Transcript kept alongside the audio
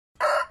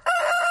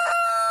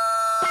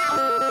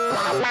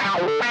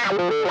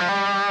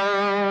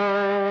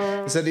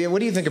I said, what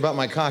do you think about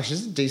my cock?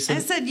 She's decent.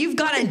 I said, you've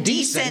got a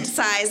decent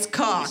sized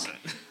cock.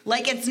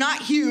 Like, it's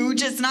not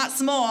huge, it's not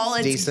small,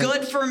 it's Decent.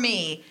 good for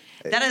me.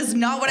 That is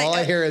not what All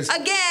I hear is...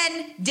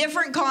 Again,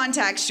 different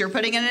context. You're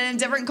putting it in a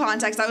different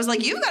context. I was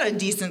like, you've got a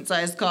decent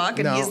sized cock.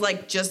 And he's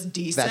like, just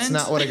decent. That's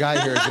not what a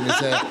guy hears when you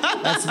say it.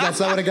 That's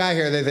not what a guy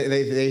hears.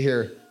 They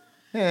hear,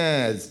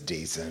 it's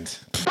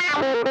decent. It's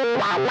amazing,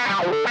 how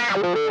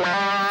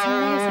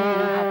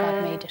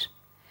God made it.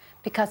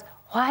 Because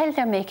while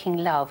they're making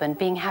love and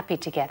being happy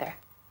together,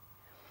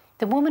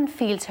 the woman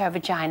feels her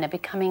vagina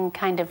becoming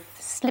kind of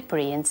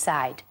slippery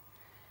inside,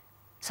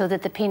 so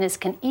that the penis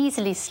can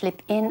easily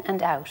slip in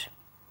and out.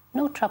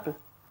 No trouble.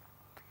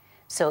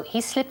 So he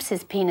slips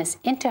his penis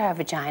into her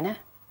vagina,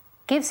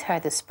 gives her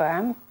the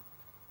sperm,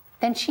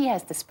 then she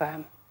has the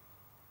sperm.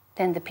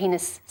 Then the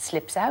penis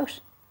slips out,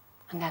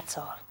 and that's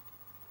all.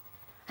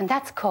 And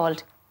that's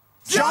called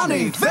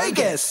Johnny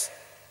Vegas!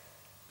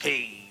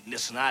 Hey,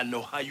 listen, I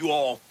know how you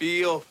all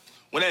feel.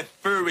 When that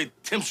furry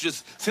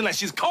temptress seemed like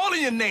she's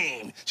calling your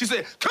name. She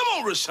said, come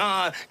on,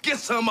 Rashawn, get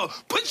some up.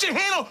 Put your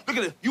hand on. Look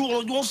at it. You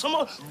want some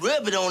up?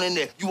 Rub it on in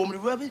there. You want me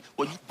to rub it?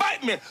 Well, you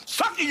bite me.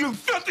 Suck it, you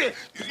filthy.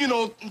 You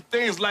know,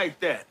 things like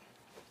that.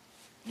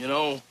 You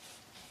know?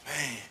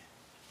 Man,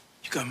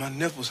 you got my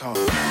nipples hard.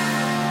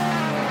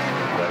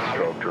 I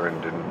stroked her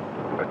and didn't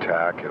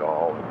attack at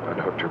all.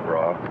 Unhooked her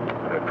bra.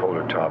 I pulled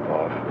her top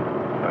off.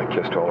 I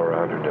kissed all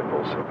around her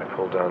nipples. I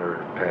pulled down her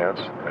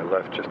pants. I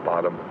left just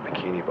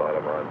bikini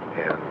bottom on.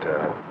 And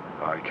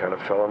I kind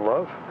of fell in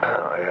love.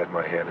 I had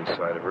my hand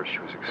inside of her. She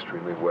was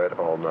extremely wet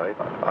all night.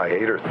 I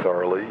ate her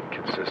thoroughly,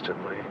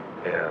 consistently,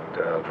 and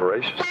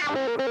voraciously.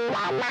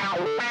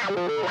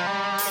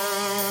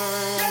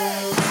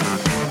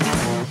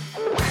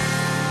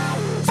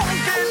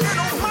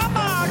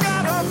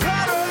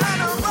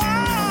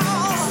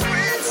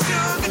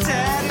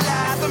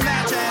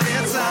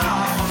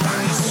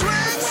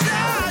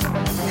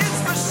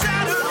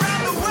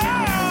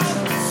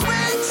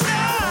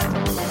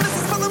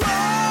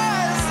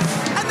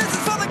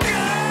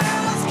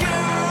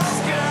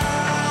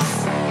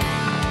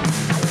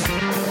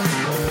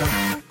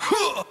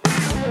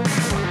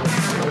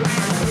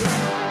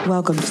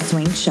 Welcome to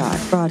Swing Shot,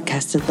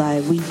 broadcasted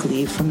live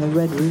weekly from the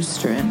Red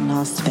Rooster in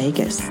Las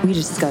Vegas. We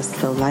discuss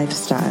the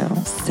lifestyle,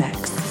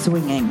 sex,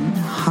 swinging,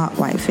 hot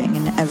wifing,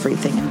 and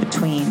everything in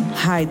between.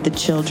 Hide the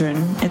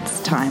children. It's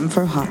time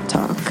for Hot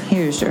Talk.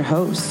 Here's your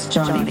host,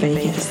 Johnny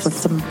Vegas, with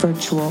some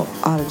virtual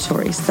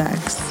auditory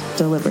sex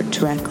delivered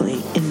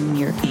directly in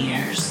your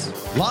ears.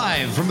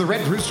 Live from the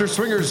Red Rooster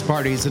Swingers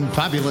parties in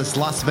fabulous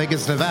Las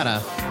Vegas,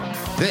 Nevada,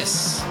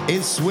 this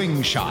is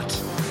Swing Shot,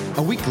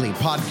 a weekly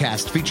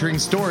podcast featuring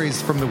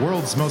stories from the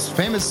world's most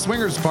famous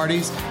swingers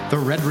parties, the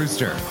Red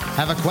Rooster.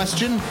 Have a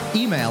question?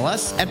 Email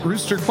us at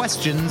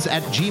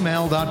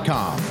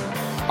roosterquestions@gmail.com.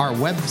 Our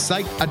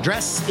website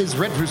address is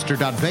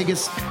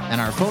redrooster.vegas,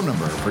 and our phone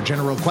number for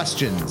general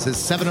questions is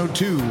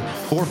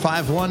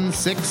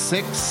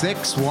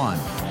 702-451-6661.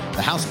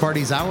 The house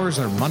party's hours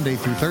are Monday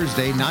through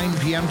Thursday, 9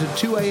 p.m. to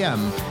 2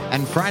 a.m.,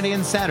 and Friday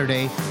and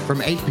Saturday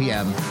from 8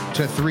 p.m.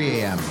 to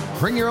 3 a.m.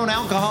 Bring your own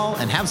alcohol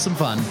and have some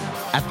fun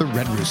at the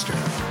Red Rooster.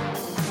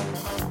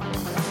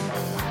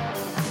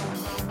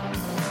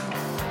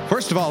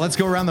 First of all, let's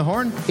go around the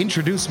horn.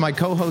 Introduce my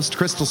co-host,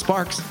 Crystal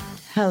Sparks.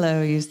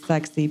 Hello, you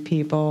sexy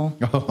people.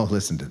 Oh,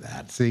 listen to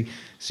that. See,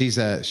 she's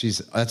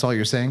that's all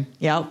you're saying?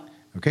 Yep.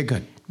 Okay,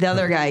 good. The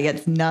other guy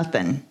gets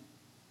nothing.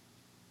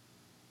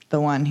 The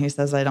one who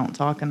says I don't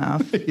talk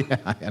enough. Yeah,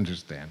 I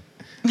understand.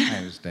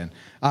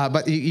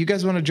 But you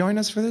guys want to join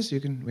us for this? We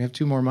have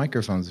 2 more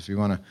microphones if you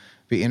want to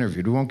be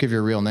interviewed. We won't give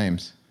your real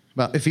names.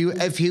 But if you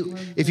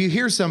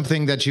hear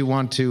something that you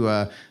want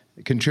to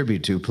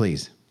contribute to,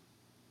 please.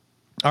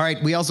 All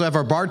right. We also have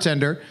our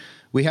bartender.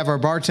 We have our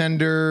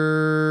bartender.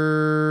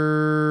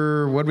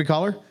 What do we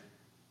call her?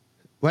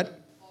 What?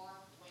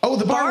 Oh,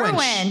 the bar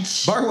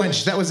wench. Bar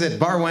wench. That was it.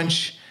 Bar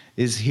wench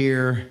is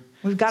here.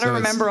 We've got to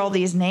remember all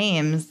these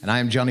names. And I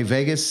am Johnny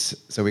Vegas.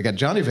 So we got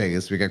Johnny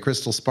Vegas, we got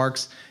Crystal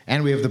Sparks,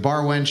 and we have the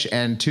bar wench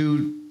and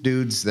 2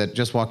 dudes that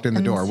just walked in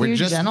the door. We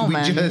just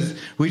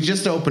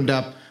opened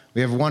up.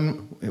 We have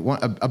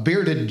a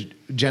bearded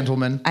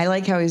gentleman. I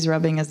like how he's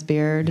rubbing his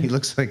beard. He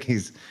looks like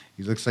he's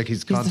contemplating.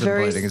 He's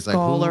very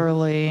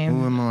scholarly.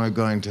 Who am I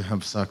going to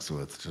have sex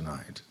with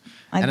tonight?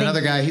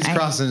 Another guy, he's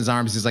crossing his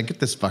arms. He's like, get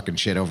this fucking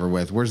shit over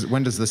with.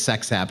 When does the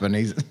sex happen?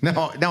 He's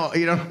no,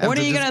 you don't have to. When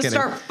are you going to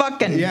start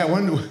fucking? Yeah,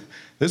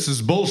 this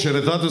is bullshit.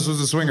 I thought this was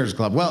a swingers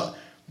club. Well,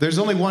 there's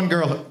only one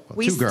girl. Well,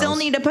 we 2 girls. still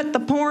need to put the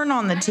porn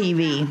on the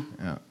TV.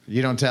 Yeah.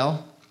 You don't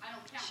tell? I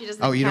don't count. She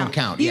doesn't count. You don't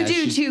count. You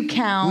do too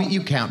count.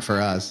 You count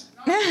for us.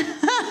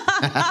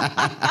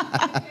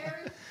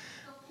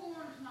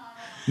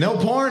 No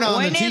porn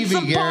on the TV, We need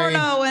some Gary.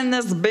 porno in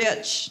this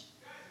bitch.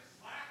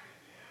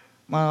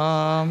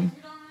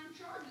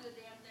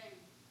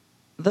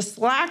 The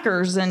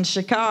Slackers in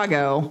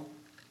Chicago.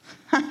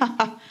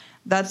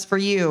 That's for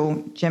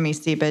you, Jimmy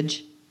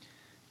Seepage.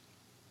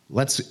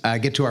 let's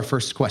get to our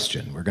first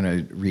question. We're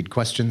going to read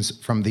questions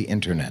from the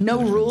internet.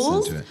 No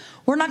rules?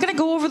 We're not going to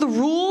go over the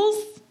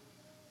rules?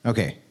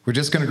 Okay, we're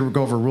just going to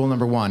go over rule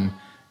number 1,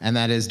 and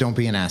that is don't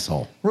be an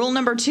asshole. Rule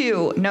number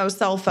 2, no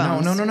cell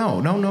phones.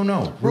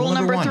 No. Rule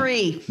number 1.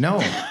 3. No.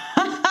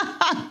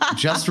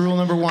 Just rule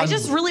number 1. I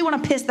just really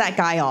want to piss that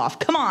guy off.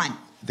 Come on.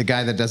 The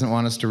guy that doesn't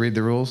want us to read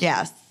the rules?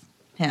 Yes,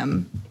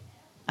 him.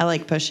 I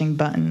like pushing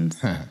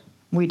buttons.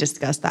 We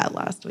discussed that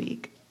last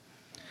week.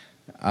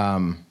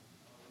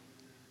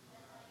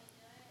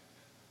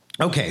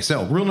 Okay,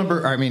 so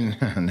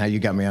now you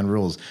got me on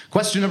rules.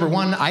 Question number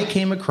 1, I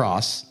came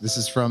across, this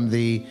is from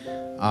the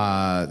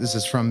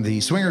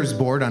Swingers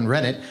board on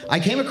Reddit. I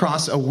came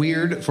across a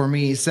weird, for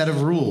me, set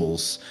of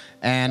rules,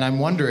 and I'm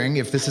wondering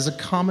if this is a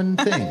common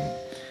thing.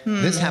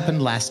 This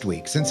happened last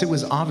week. Since it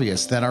was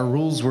obvious that our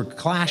rules were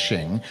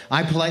clashing,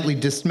 I politely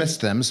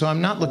dismissed them, so I'm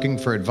not looking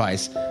for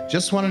advice.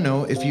 Just want to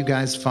know if you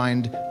guys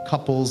find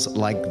couples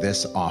like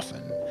this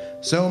often.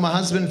 So my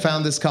husband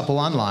found this couple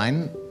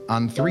online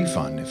on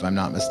 3Fun, if I'm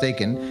not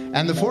mistaken,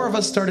 and the 4 of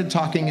us started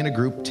talking in a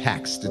group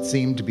text. It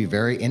seemed to be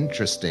very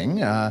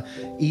interesting,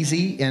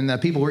 easy,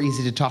 and people were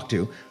easy to talk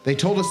to. They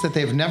told us that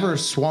they've never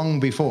swung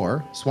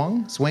before.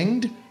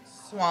 Swinged?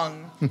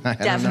 Swung.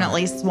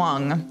 Definitely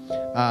swung.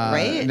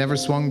 Right? Never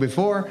swung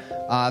before.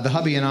 The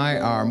hubby and I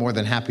are more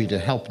than happy to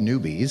help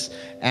newbies.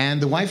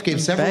 And the wife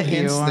gave several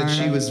hints that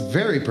she was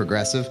very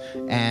progressive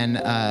and,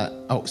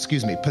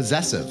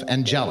 possessive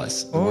and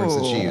jealous. The words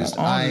that she used.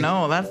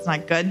 No, that's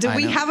not good. Do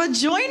we have a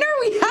joiner?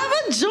 We have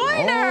a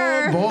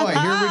joiner. Oh, boy.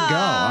 Here we go.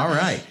 All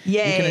right.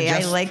 Yay.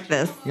 I like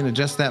this. You can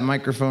adjust that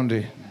microphone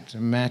to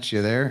match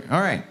you there. All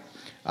right.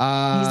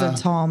 He's a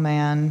tall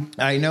man.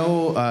 I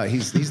know.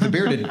 He's the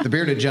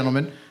bearded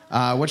gentleman.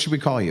 What should we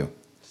call you?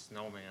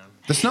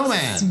 The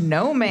Snowman.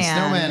 Snowman. The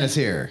Snowman is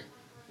here.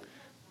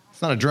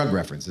 It's not a drug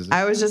reference, is it?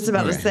 I was just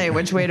about to say,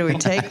 which way do we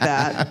take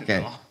that?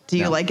 Okay. Do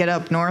you like it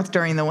up north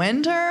during the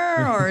winter,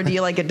 or do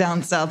you like it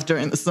down south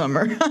during the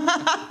summer?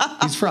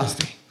 He's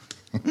frosty.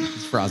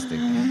 He's frosty.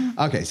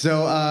 Okay,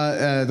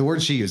 so the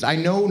word she used. I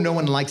know no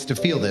one likes to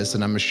feel this,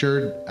 and I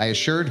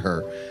assured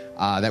her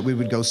that we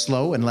would go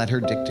slow and let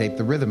her dictate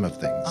the rhythm of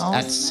things.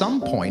 At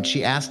some point,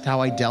 she asked how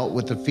I dealt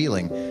with the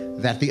feeling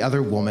that the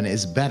other woman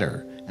is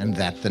better, and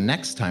that the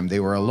next time they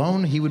were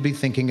alone, he would be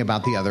thinking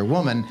about the other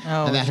woman,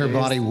 and that her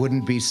body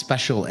wouldn't be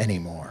special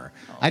anymore.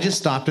 I just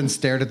stopped and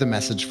stared at the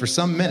message for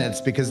some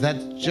minutes because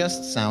that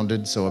just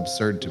sounded so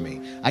absurd to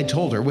me. I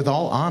told her, with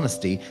all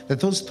honesty, that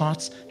those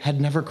thoughts had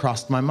never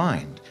crossed my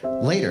mind.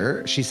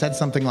 Later, she said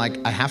something like,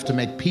 I have to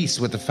make peace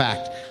with the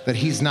fact that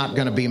he's not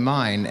going to be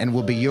mine and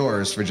will be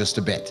yours for just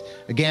a bit.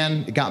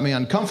 Again, it got me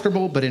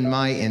uncomfortable, but in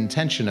my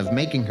intention of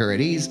making her at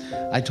ease,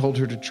 I told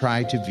her to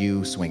try to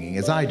view swinging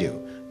as I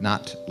do.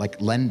 Not like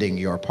lending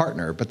your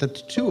partner, but that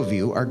the 2 of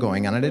you are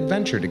going on an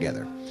adventure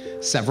together.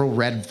 Several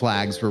red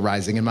flags were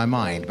rising in my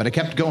mind, but I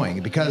kept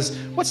going because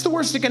what's the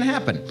worst that can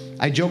happen?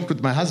 I joked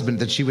with my husband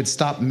that she would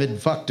stop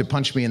mid-fuck to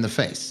punch me in the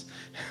face.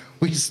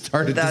 We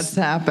started... That's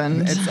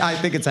happened. I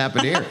think it's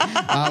happened here.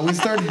 We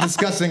started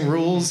discussing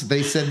rules.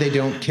 They said they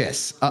don't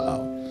kiss.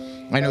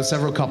 Uh-oh. I know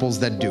several couples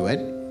that do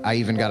it. I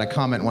even got a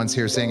comment once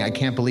here saying, I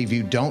can't believe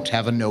you don't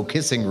have a no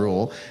kissing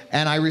rule.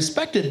 And I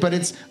respect it, but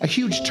it's a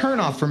huge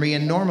turnoff for me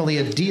and normally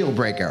a deal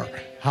breaker.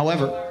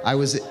 However, I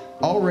was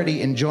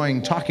already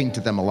enjoying talking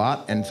to them a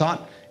lot and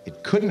thought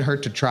it couldn't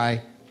hurt to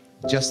try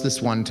just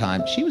this one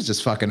time. She was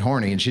just fucking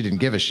horny and she didn't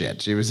give a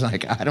shit. She was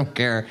like, I don't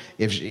care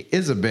if she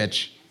is a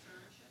bitch.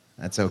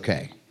 That's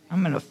okay. I'm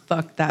going to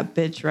fuck that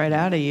bitch right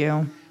out of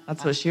you.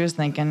 That's what she was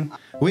thinking.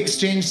 We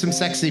exchanged some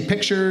sexy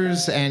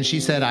pictures, and she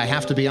said, I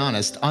have to be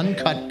honest,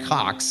 uncut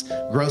cocks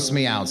gross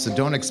me out, so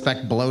don't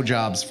expect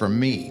blowjobs from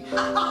me.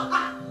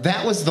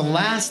 That was the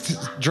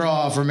last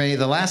draw for me,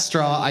 the last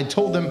straw. I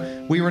told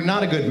them we were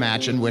not a good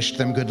match and wished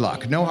them good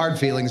luck. No hard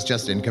feelings,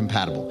 just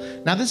incompatible.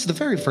 Now, this is the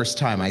very first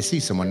time I see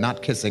someone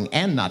not kissing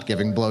and not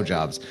giving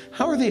blowjobs.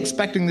 How are they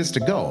expecting this to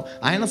go?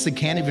 I honestly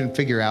can't even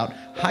figure out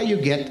how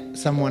you get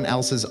someone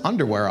else's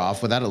underwear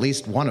off without at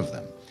least one of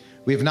them.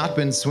 We have not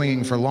been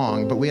swinging for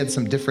long, but we had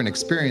some different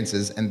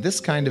experiences, and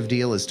this kind of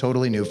deal is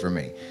totally new for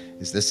me.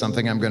 Is this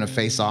something I'm going to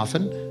face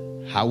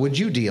often? How would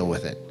you deal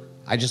with it?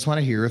 I just want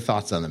to hear your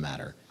thoughts on the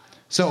matter.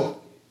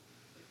 So,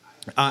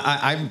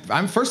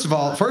 I'm first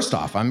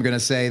off, I'm going to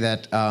say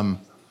that,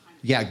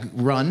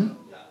 run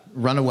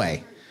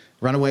away.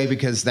 Run away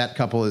because that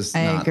couple is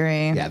I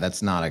agree. Yeah,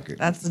 that's not a good...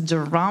 That's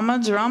drama.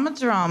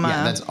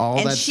 Yeah, that's all.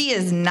 And she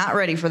is not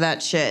ready for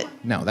that shit.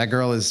 No, that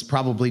girl is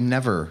probably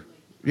never...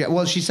 Yeah,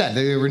 well, she said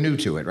they were new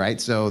to it, right?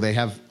 So they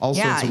have all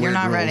sorts of weird rules.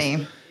 Yeah, you're not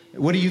ready.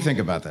 What do you think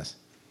about this?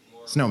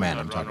 Snowman,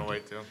 I'm talking. Run away,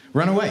 too.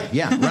 Run away,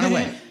 yeah, run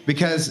away.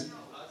 Because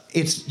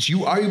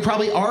you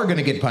probably are going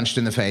to get punched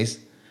in the face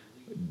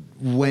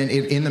when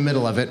in the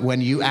middle of it,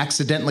 when you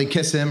accidentally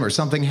kiss him or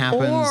something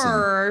happens.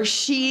 Or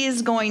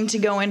she's going to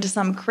go into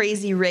some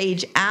crazy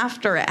rage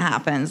after it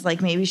happens.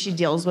 Like maybe she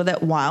deals with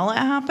it while it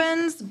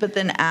happens, but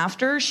then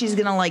after she's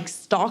going to like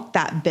stalk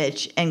that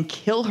bitch and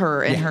kill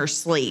her in her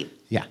sleep.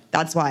 Yeah.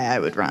 That's why I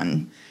would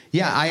run.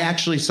 Yeah, I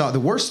actually saw the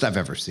worst I've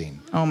ever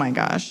seen. Oh my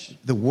gosh.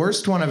 The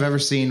worst one I've ever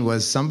seen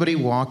was somebody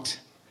walked.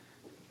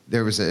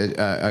 There was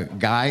a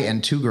guy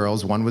and two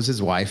girls. One was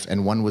his wife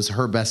and one was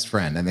her best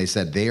friend. And they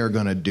said, they are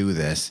going to do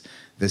this.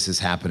 This is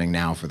happening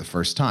now for the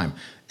first time.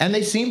 And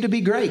they seem to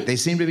be great. They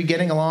seem to be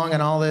getting along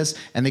and all this.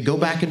 And they go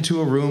back into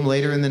a room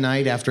later in the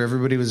night after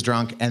everybody was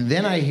drunk. And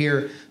then I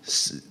hear,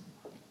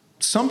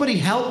 somebody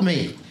help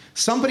me.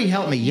 Somebody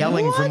help me,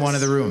 yelling from one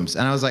of the rooms.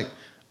 And I was like,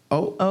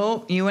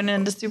 oh, you went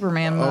into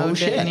Superman mode. Oh,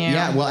 shit. Didn't you?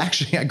 Yeah, well,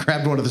 actually, I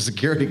grabbed one of the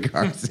security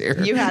guards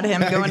here. You had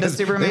him go into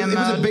Superman mode. It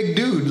was a mode? big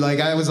dude. Like,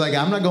 I was like,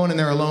 I'm not going in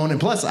there alone. And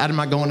plus, I'm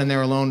not going in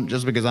there alone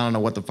just because I don't know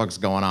what the fuck's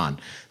going on.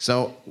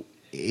 So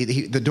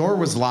the door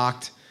was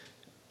locked.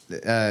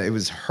 It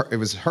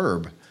was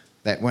Herb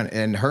that went,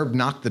 and Herb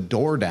knocked the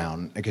door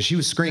down because she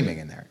was screaming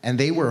in there. And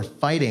they were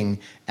fighting.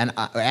 And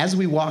as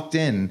we walked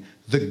in,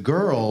 the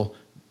girl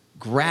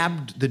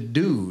grabbed the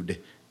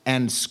dude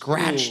and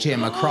scratched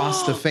him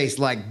across the face,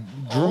 like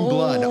drew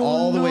blood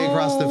all the way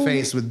across the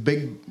face with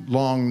big,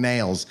 long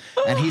nails.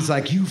 And he's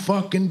like, you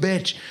fucking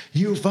bitch,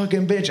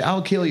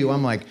 I'll kill you.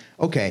 I'm like,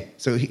 okay.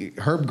 So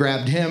Herb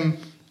grabbed him.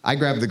 I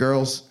grabbed the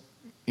girls.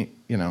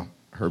 You know,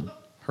 Herb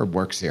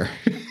works here.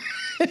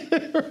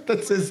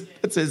 That's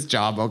his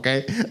job,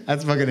 okay?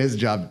 That's fucking his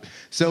job.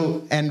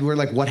 So, and we're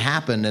like, what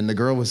happened? And the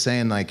girl was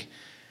saying like,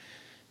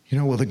 you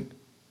know, well,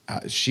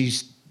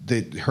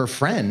 her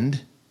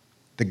friend,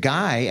 the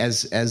guy,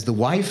 as the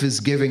wife is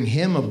giving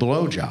him a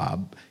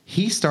blowjob,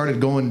 he started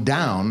going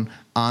down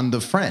on the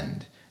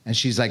friend. And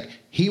she's like,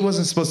 he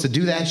wasn't supposed to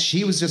do that.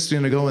 She was just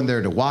going to go in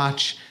there to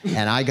watch.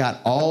 And I got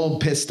all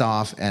pissed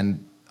off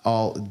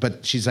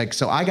but she's like,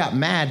 so I got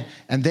mad.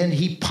 And then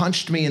he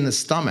punched me in the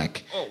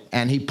stomach.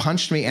 And he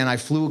punched me and I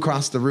flew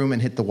across the room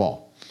and hit the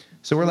wall.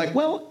 So we're like,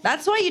 well,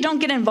 that's why you don't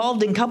get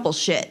involved in couple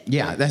shit.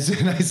 Yeah. And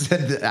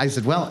I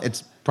said, well,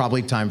 it's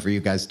probably time for you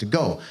guys to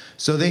go.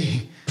 So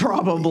they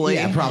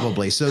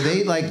probably. So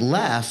they like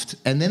left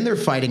and then they're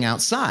fighting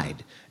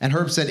outside. And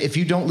Herb said, if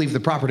you don't leave the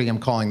property, I'm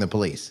calling the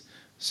police.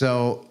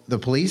 So the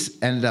police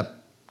ended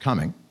up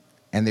coming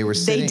and they were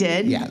sitting. They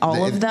did? Yeah.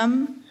 All of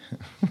them?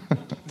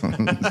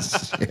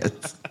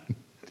 Shit.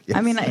 Yes.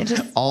 I mean,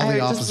 all the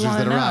officers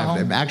that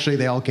arrived. Actually,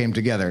 they all came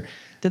together.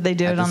 Did they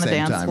do it on the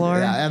dance floor?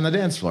 Yeah, on the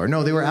dance floor.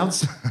 No, they were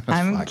outside.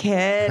 I'm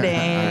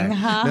kidding.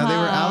 No, they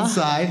were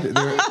outside.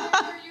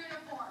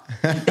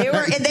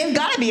 They've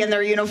got to be in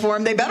their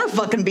uniform. They better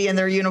fucking be in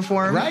their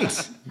uniform.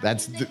 Right.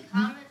 That's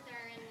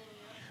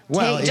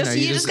well,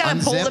 you just got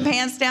to pull the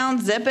pants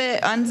down, zip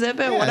it, unzip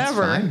it,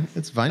 whatever.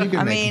 It's fine. You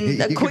can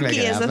the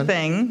quickie is a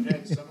thing.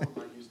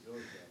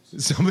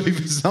 Some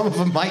of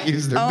them might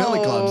use their billy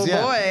clubs.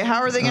 Yeah. Boy,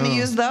 how are they going to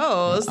use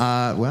those?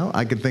 Well,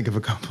 I could think of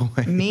a couple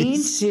ways. Me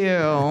too.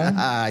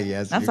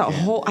 Yes. That's a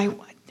whole.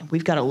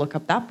 We've got to look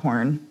up that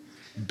porn.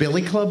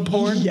 Billy club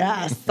porn?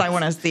 Yes, I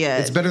want to see it.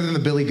 It's better than the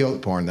Billy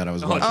Goat porn that I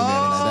was watching.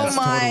 Oh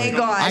my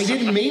gosh! I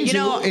didn't mean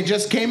to. It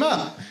just came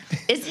up.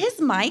 Is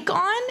his mic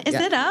on? Is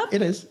it up?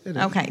 It is.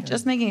 Okay,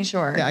 just making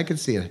sure. Yeah, I can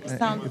see it. I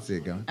can see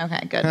it going.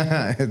 Okay,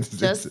 good.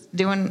 Just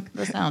doing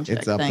the sound check.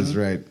 It's up thing. Is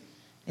right.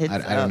 I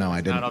don't know.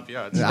 I didn't. Not up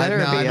yet.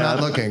 I'm not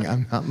looking.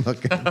 I'm not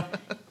looking.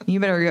 You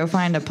better go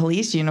find a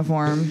police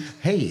uniform.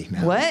 Hey.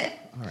 Now. What?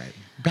 All right.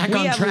 Back we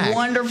on track. We have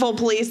wonderful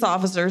police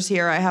officers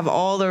here. I have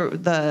all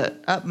the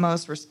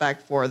utmost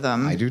respect for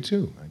them. I do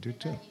too.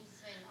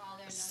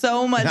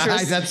 So much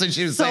respect. That's what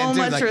she was saying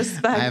too. So much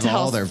respect. I have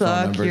all their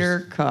phone numbers. Your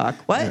cock.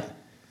 What? Yeah.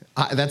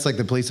 That's like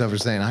the police officer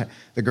saying,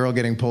 the girl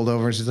getting pulled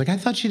over, and she's like, I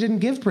thought she didn't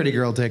give pretty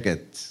girl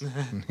tickets.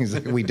 He's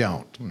like, we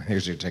don't.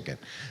 Here's your ticket.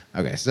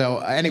 Okay, so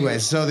anyway,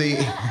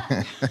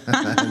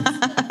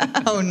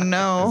 oh,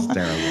 no. That's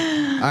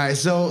terrible. All right,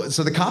 so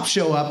the cops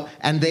show up,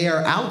 and they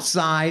are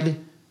outside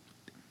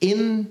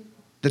in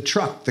the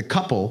truck, the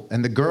couple,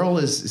 and the girl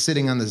is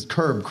sitting on this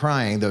curb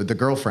crying, the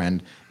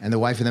girlfriend and the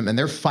wife of them, and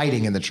they're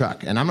fighting in the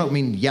truck. And I don't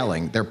mean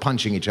yelling. They're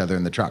punching each other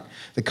in the truck.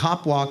 The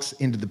cop walks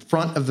into the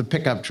front of the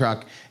pickup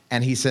truck,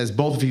 and he says,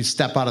 both of you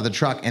step out of the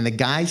truck. And the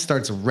guy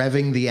starts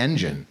revving the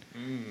engine.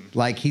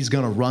 Like he's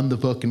going to run the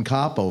fucking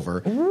cop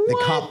over. What?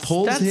 The cop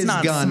pulls his gun.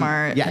 That's not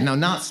smart. Yeah, no,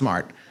 not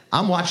smart.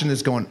 I'm watching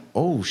this going,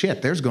 oh,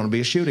 shit, there's going to be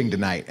a shooting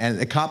tonight. And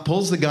the cop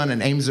pulls the gun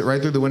and aims it right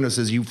through the window and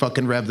says, you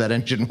fucking rev that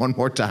engine one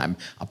more time.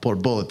 I'll put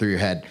a bullet through your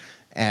head.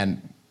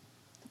 And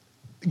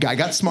the guy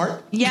got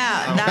smart.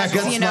 Yeah, that's,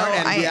 got smart.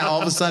 And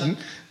all of a sudden,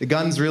 the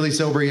guns really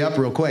sober you up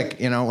real quick,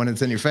 when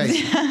it's in your face.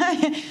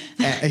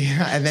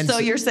 and then so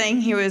you're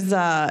saying he was...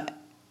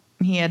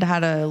 he had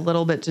a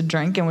little bit to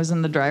drink and was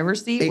in the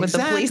driver's seat with the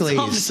police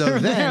officer. So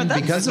then,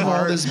 because of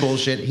all this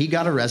bullshit, he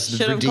got arrested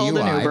for DUI. Called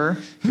an Uber.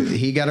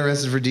 He got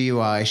arrested for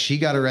DUI. She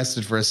got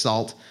arrested for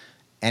assault.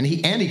 And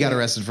he got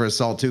arrested for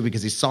assault, too,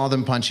 because he saw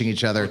them punching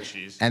each other.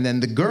 And then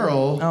the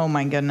girl... Oh,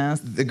 my goodness.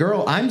 The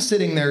girl, I'm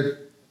sitting there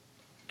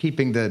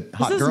keeping the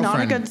hot This is girlfriend.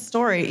 not a good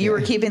story. You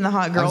were keeping the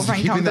hot I was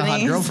girlfriend keeping company. the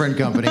hot girlfriend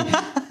company.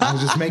 I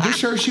was just making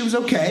sure she was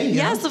okay. you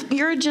know? Yes,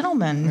 you're a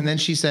gentleman. And then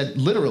she said,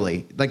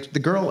 literally, like the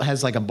girl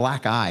has like a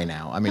black eye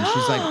now. I mean,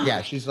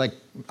 she's like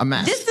a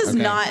mess. This does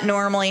okay? not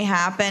normally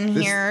happen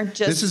here.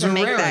 Just this is to a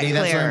make rarity. that clear.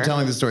 That's why I'm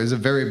telling the story.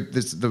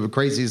 This is the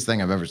craziest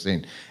thing I've ever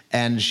seen.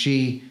 And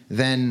she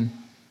then,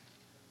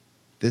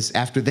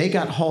 after they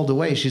got hauled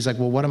away, she's like,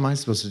 well, what am I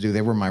supposed to do?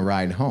 They were my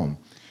ride home.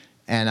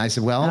 And I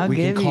said, well, we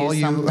can call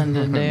you. Something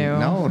to do.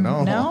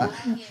 No.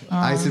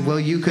 I said, well,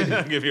 you could.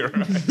 I'll give you a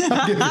ride.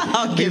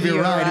 I'll give you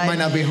a ride. It might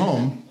not be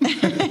home.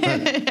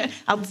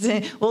 I'll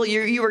say, well,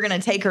 you were going to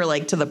take her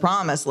like to the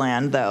promised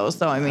land, though.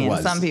 So I mean,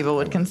 some people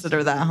would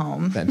consider that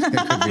home. Then it could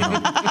be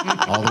home.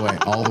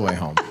 All the way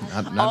home.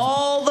 Not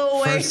All the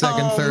way first,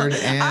 second, home. third,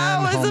 and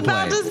I was home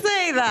about plate. to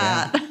say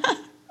that. Yeah.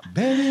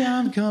 Baby,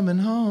 I'm coming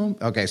home.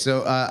 Okay,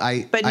 so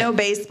But no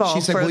baseball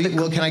She said, for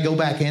well, can I go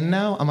back in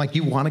now? I'm like,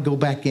 you want to go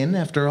back in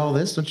after all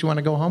this? Don't you want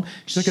to go home?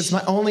 She's like, it's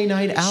my only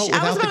night out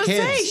without I was the about to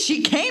kids. say,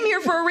 she came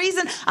here for a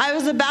reason. I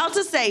was about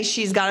to say,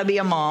 she's got to be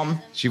a mom.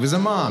 She was a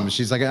mom.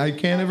 She's like, I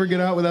can't ever get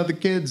out without the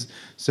kids.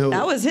 So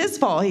That was his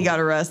fault. He got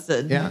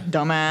arrested. Yeah.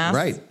 Dumbass.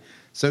 Right.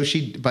 So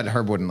but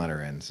Herb wouldn't let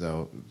her in.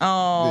 So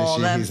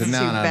That's he said, too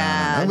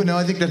bad. No,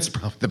 I think that's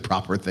the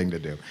proper thing to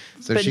do.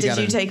 So But did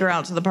you take her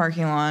out to the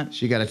parking lot?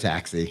 She got a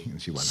taxi and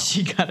she went home.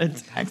 She got a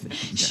taxi.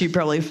 She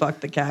probably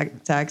fucked the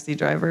taxi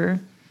driver.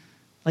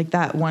 Like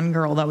that one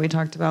girl that we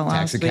talked about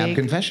last week. Taxi cab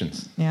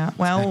confessions. Yeah.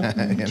 Well,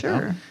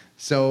 sure. Know?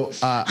 So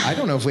I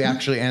don't know if we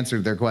actually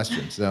answered their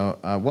question. So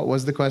what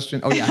was the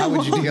question? Oh yeah, how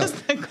would you deal? What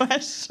was the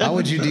question? How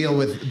would you deal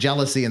with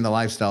jealousy in the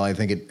lifestyle? I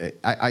think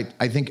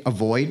I think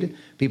avoid.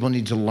 People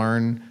need to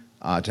learn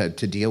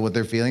to deal with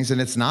their feelings, and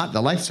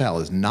the lifestyle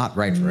is not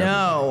right for everybody.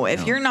 No,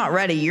 if you're not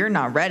ready, you're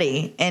not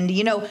ready. And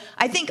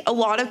I think a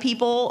lot of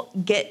people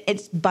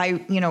it's by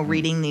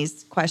reading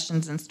these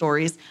questions and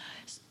stories.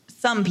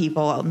 Some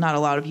people, not a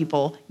lot of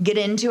people, get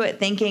into it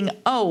thinking,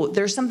 oh,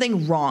 there's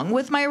something wrong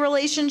with my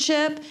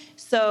relationship,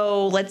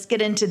 so let's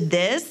get into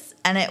this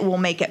and it will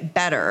make it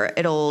better.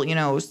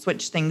 It'll,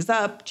 switch things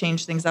up,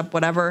 change things up,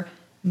 whatever.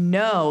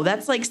 No,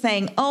 that's like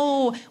saying,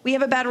 oh, we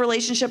have a bad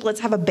relationship, let's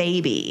have a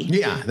baby.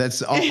 Yeah,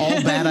 that's all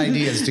bad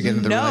ideas to get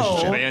into the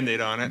relationship.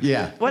 Band-Aid on it.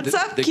 Yeah. What's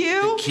up,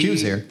 Q?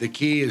 Q's here. The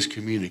key is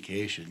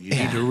communication. You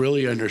need to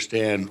really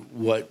understand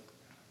what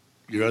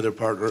your other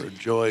partner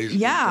enjoys,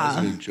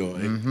 doesn't enjoy.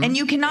 Mm-hmm. And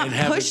you cannot and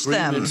have push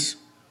them agreements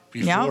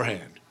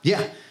beforehand.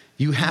 Yeah.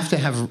 You have to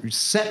have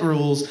set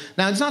rules.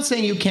 Now, it's not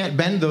saying you can't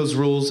bend those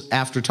rules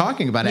after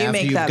talking about it, You after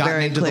make you've that gotten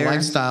very into clear. the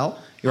lifestyle,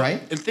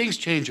 right? And things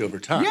change over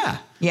time. Yeah.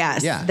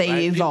 Yes, Yeah. they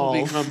Right? evolve.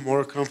 People become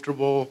more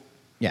comfortable,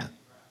 Yeah.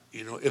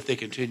 if they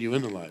continue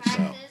in the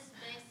lifestyle.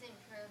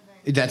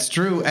 That's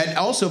true. And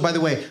also, by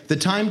the way, the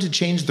time to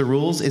change the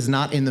rules is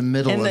not in the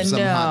middle of some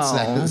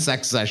hot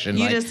sex session.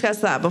 You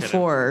discussed that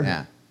before.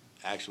 Yeah.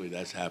 Actually,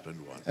 that's happened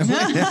once.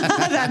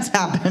 That's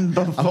happened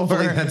before.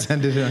 Hopefully that's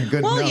ended on a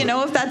good Well,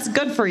 note. if that's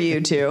good for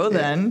you too,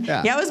 then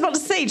Yeah. I was about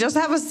to say, just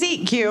have a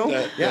seat, Q.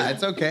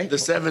 It's okay. The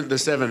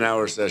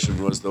 7-hour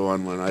session was the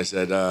one when I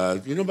said,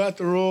 about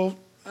the rule?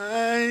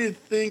 I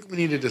think we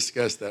need to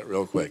discuss that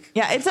real quick.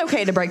 Yeah, it's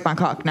okay to break my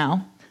cock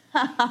now.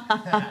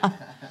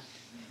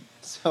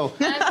 So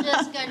I'm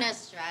just gonna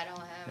straddle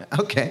him.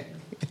 okay.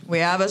 We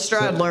have a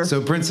straddler.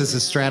 So Princess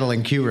is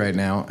straddling Q right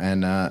now,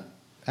 and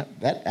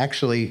that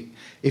actually,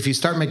 if you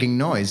start making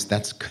noise,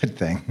 that's a good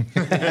thing.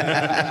 Oh,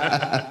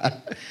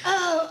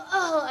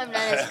 I'm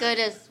not as good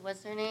as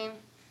what's her name?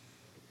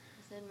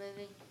 What's that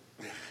movie?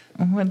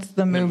 What's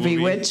the movie?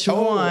 Which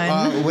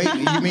one? Wait,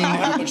 you mean?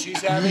 What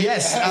she's having?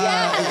 Yes.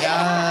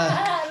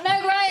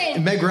 Meg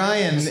Ryan. Meg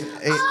Ryan.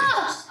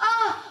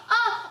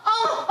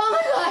 Oh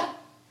my God.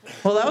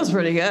 Well, that was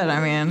pretty good. I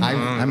mean,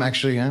 I'm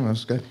actually, that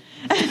was good.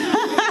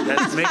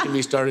 That's making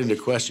me starting to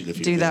question if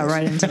you do that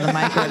right into the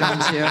mic,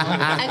 don't you?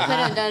 I could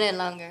have done it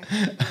longer.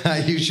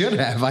 You should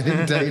have. I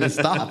didn't tell you to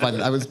stop.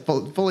 I was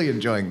fully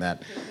enjoying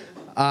that.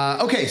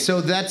 Okay,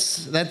 so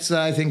that's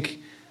I think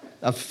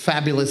a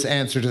fabulous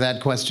answer to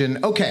that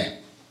question. Okay,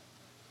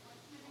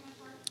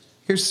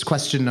 here's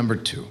question number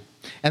 2,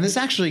 and this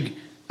actually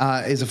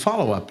is a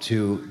follow-up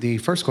to the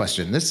first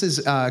question. This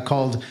is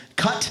called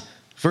cut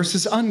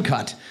versus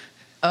uncut.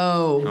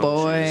 Oh,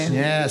 boy.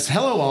 Yes.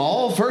 Hello,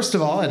 all. First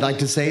of all, I'd like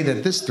to say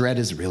that this thread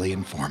is really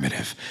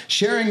informative.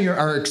 Sharing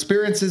our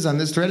experiences on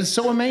this thread is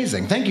so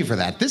amazing. Thank you for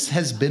that. This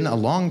has been a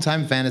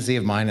long-time fantasy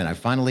of mine, and I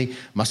finally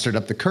mustered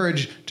up the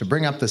courage to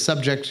bring up the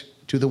subject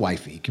to the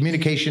wifey.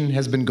 Communication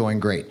has been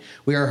going great.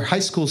 We are high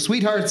school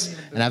sweethearts,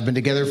 and I've been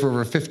together for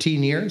over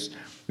 15 years.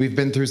 We've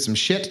been through some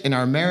shit in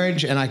our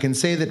marriage, and I can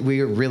say that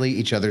we are really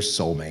each other's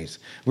soulmates.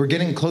 We're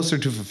getting closer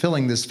to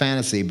fulfilling this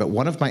fantasy, but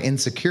one of my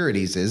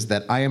insecurities is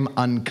that I am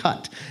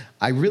uncut.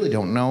 I really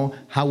don't know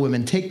how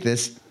women take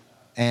this,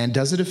 and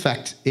does it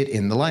affect it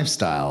in the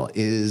lifestyle?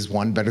 Is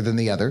one better than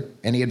the other?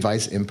 Any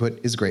advice, input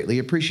is greatly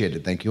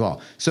appreciated. Thank you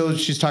all. So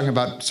she's talking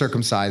about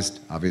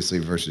circumcised, obviously,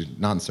 versus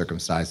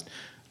non-circumcised.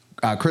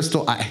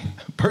 Crystal, I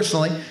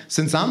personally,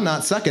 since I'm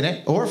not sucking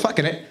it or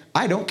fucking it,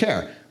 I don't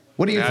care.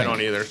 What do you think? I don't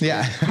either.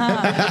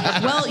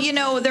 Yeah.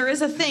 Well, there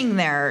is a thing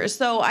there.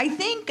 So I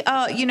think,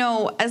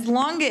 as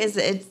long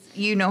as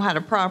you know how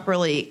to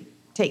properly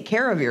take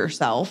care of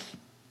yourself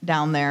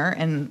down there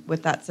and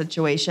with that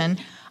situation,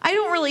 I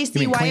don't really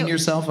see why. Clean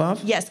yourself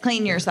off? Yes,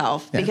 clean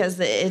yourself because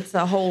it's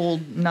a whole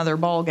nother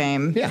ball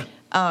game. Yeah.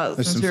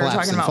 Since we were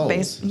talking about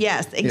base.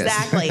 Yes,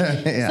 exactly.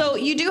 Yeah. So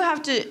you do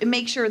have to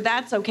make sure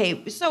that's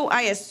okay. So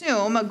I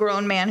assume a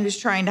grown man who's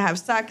trying to have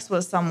sex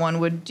with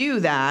someone would do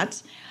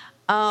that.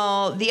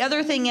 The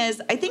other thing is,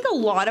 I think a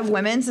lot of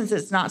women, since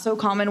it's not so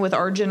common with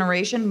our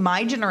generation,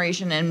 my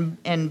generation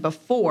and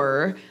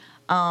before,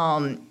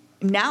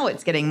 now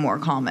it's getting more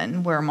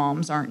common where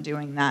moms aren't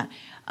doing that.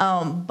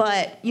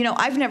 But,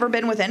 I've never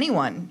been with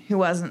anyone who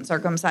wasn't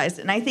circumcised.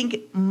 And I think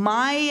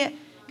my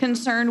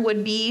concern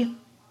would be,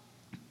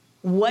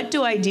 what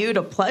do I do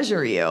to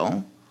pleasure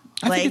you?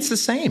 I think it's the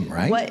same,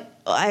 right?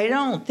 I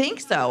don't think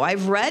so.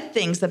 I've read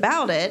things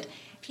about it.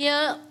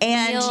 Peel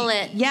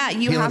it. Yeah,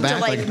 you have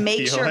to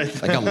make sure.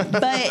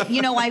 But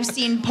I've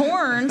seen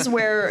porns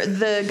where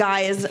the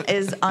guy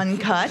is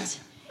uncut,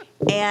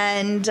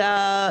 and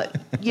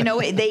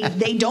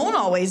they don't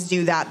always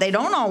do that. They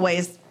don't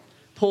always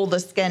pull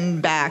the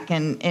skin back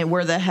and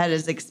where the head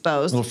is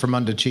exposed. A little from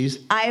under cheese?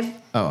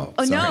 No,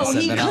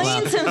 he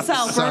cleans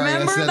himself.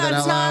 Remember,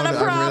 that's not a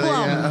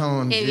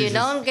problem. If you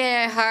don't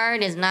get it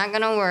hard, it's not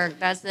going to work.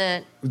 That's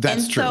it.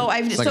 That's true.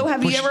 So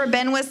have you ever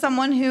been with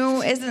someone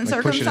who isn't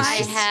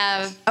circumcised? I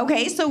have.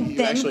 Okay, so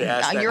then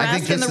you're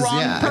asking the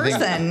wrong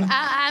person.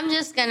 I'm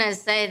just going to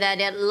say that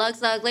it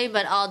looks ugly,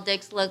 but all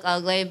dicks look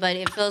ugly, but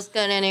it feels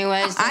good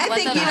anyway. So I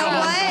think, you know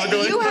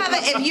what? You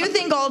haven't, if you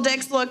think all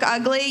dicks look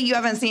ugly, you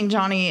haven't seen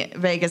Johnny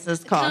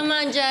Vegas's cock. Come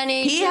on,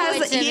 Johnny. He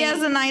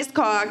has a nice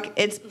cock.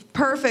 It's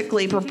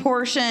perfectly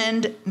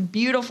proportioned,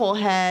 beautiful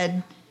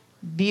head,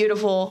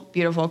 beautiful,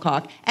 beautiful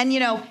cock. And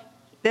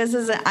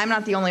I'm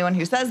not the only one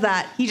who says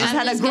that. He just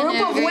had a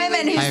group of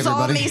women who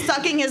saw me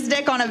sucking his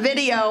dick on a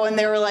video, and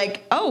they were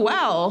like, "Oh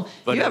wow,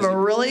 you have a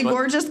really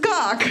gorgeous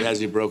cock." Has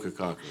he broke a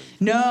cock?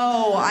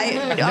 No,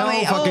 I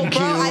thought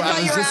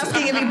you were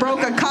asking if he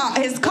broke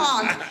his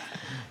cock.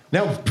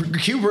 No,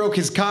 Q broke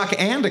his cock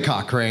and a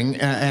cock ring,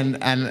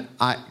 and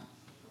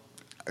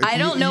I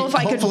don't know if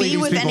I could be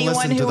with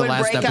anyone who would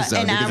break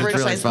an average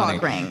size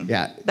cock ring.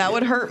 Yeah. That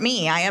would hurt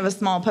me. I have a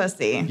small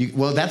pussy.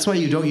 Well, that's why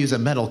you don't use a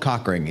metal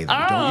cock ring either.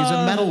 Don't use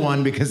a metal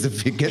one, because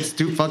if it gets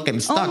too fucking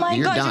stuck,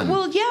 you're done.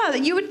 Well, yeah,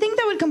 you would think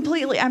that would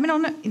completely,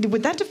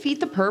 would that defeat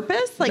the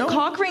purpose? Like,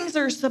 cock rings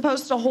are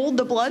supposed to hold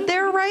the blood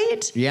there,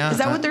 right? Yeah. Is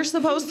that what they're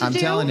supposed to do? I'm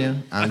telling you.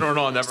 I don't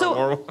know. I never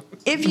wore one.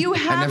 If you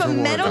have a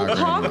metal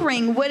cock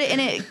ring,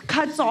 and it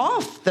cuts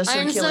off the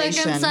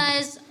circulation.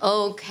 Uncircumcised,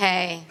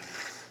 okay.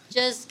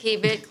 Just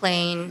keep it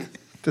clean.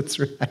 That's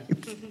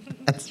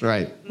right. That's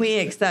right. We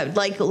accept,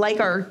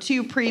 like our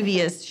 2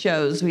 previous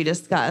shows we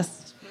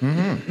discussed.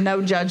 Mm-hmm.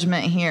 No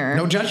judgment here.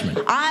 No judgment.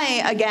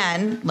 I,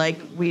 again, like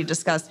we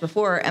discussed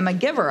before, am a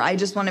giver. I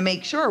just want to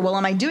make sure, well,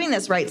 am I doing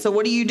this right? So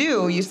what do?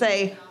 You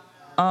say,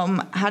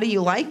 how do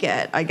you like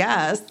it, I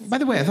guess. By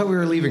the way, I thought we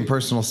were leaving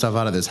personal stuff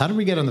out of this. How did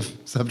we get on the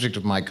subject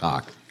of my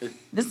cock?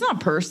 It's not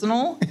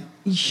personal.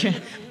 Yeah.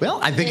 Well,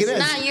 I think it's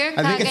not your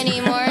cock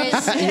anymore.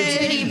 It's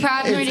city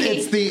property.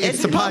 It's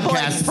the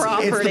podcast.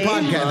 Property. It's the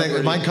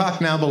podcast. My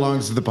cock now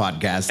belongs to the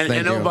podcast.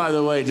 And by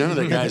the way, none of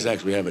the guys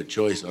actually have a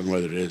choice on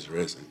whether it is or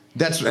isn't.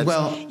 That's the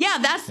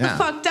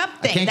fucked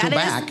up thing. I can't go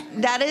back.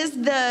 That is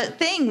the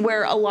thing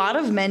where a lot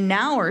of men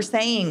now are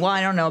saying, well,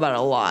 I don't know about it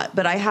a lot,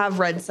 but I have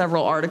read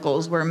several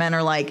articles where men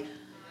are like,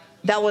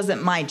 that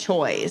wasn't my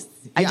choice.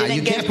 I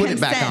didn't give consent. Put it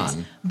back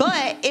on.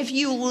 But if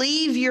you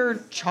leave your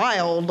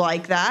child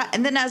like that,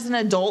 and then as an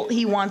adult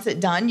he wants it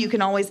done, you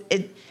can always.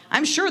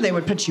 I'm sure they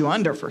would put you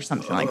under for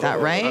something like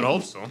that, right? I'd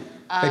hope so.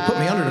 They put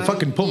me under to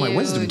fucking pull my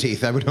wisdom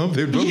teeth. I would hope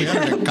they'd put me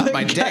under to cut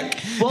my dick.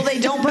 Well, they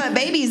don't put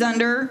babies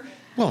under.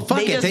 Well,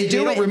 fuck it. They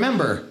don't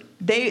remember.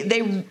 That's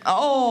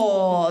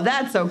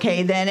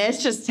okay then.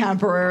 It's just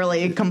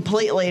temporarily,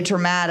 completely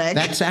traumatic.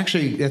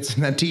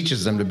 That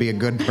teaches them to be a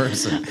good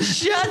person.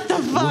 Shut the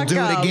fuck up. We'll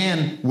do it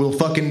again. We'll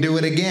fucking do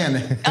it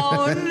again.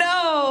 Oh no.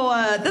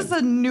 This is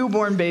a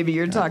newborn baby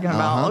you're talking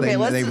about. Okay,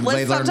 let's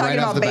stop talking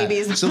about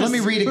babies. So let me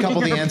read a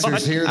couple of the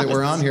answers here that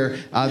were on here.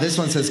 This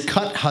one says,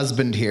 cut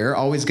husband here.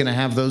 Always going to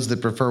have those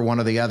that prefer one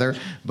or the other.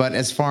 But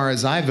as far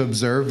as I've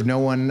observed, no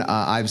one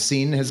I've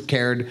seen has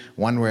cared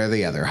one way or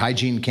the other.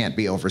 Hygiene can't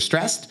be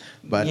overstressed.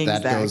 But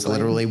that goes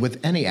literally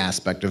with any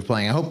aspect of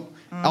playing. I hope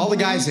all the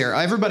guys here,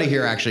 everybody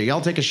here actually,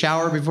 y'all take a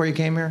shower before you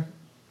came here?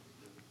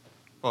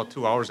 Well,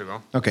 2 hours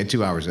ago. Okay,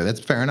 2 hours ago. That's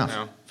fair enough.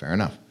 Yeah. Fair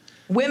enough.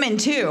 Women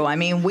too. I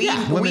mean, we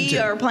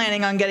are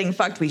planning on getting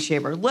fucked. We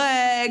shave our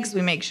legs.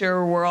 We make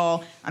sure we're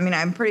all. I mean,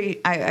 I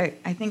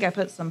think I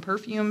put some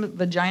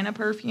vagina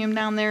perfume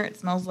down there. It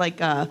smells like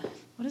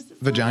what is it?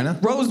 Vagina?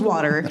 Rose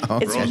water. Oh,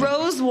 it's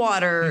rose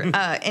water,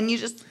 and you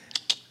just.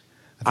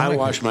 I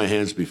wash my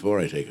hands before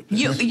I take a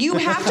piss. You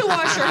have to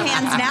wash your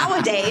hands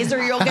nowadays,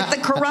 or you'll get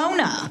the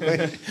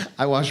corona.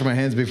 I wash my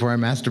hands before I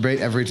masturbate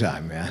every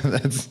time. Yeah,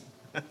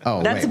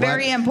 that's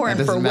very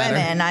important for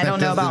women. I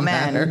don't know about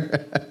men.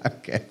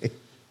 Okay.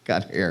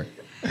 cut hair.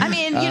 I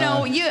mean, you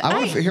know,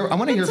 I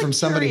want to hear from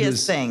somebody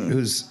thing.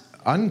 who's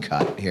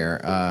uncut here.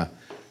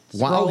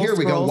 Scroll, here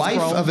we go. scroll, Wife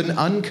scroll. of an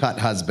uncut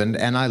husband,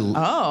 and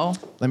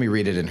let me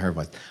read it in her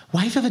voice.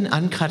 Wife of an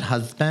uncut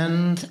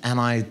husband, and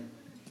I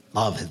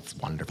love his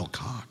wonderful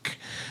cock.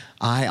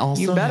 I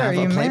also have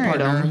a play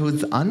partner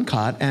who's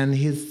uncut, and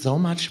he's so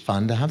much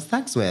fun to have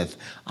sex with.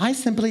 I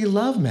simply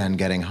love men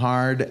getting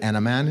hard, and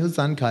a man who's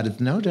uncut is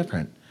no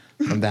different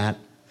from that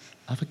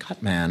of a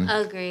cut man.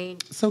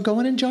 Agreed. So go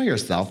and enjoy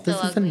yourself.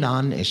 This is a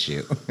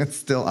non-issue. It's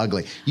still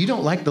ugly. You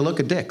don't like the look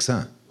of dicks,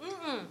 huh?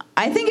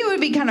 I think it would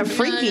be kind of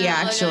freaky,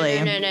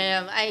 actually.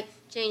 No. I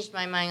changed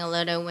my mind a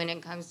little when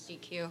it comes to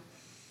Q.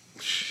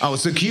 Oh,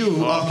 so Q.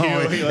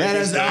 That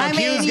is. I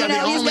mean, you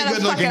know, he's got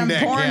a fucking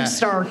porn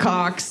star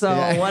cock, so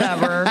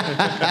whatever.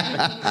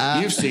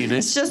 You've seen it.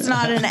 It's just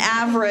not an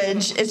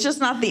average. It's just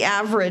not the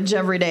average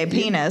everyday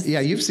penis. Yeah,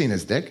 you've seen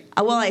his dick.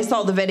 Well, I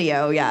saw the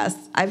video. Yes,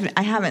 I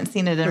haven't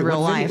seen it in real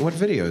life. What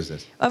video is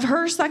this? Of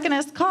her sucking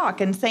his cock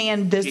and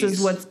saying this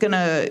is what's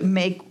gonna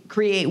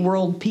create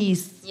world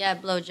peace. Yeah,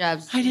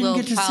 blowjobs. I didn't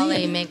get to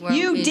see it. Make world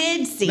You peace.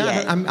 did see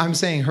it. I'm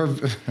saying her.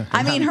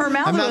 I mean, her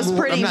mouth was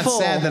pretty I'm not full.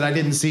 sad that I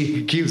didn't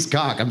see Q's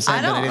cock. I'm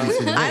sad that I didn't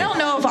see the I don't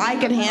know if I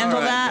could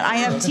handle that. I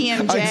have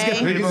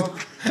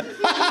TMJ.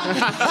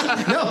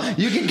 No,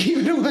 you can keep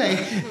it away.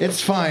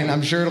 It's fine.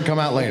 I'm sure it'll come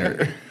out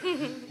later.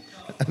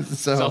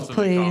 So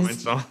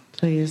please.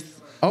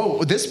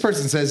 Oh, this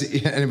person says,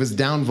 and it was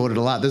downvoted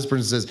a lot. This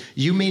person says,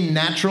 "You mean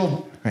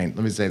natural?" Right,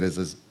 let me say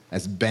this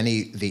as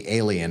Benny the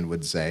alien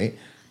would say.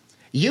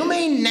 You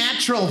mean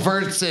natural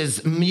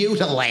versus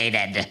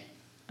mutilated?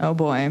 Oh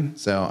boy.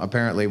 So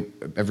apparently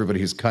everybody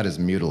who's cut is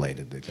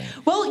mutilated, they think.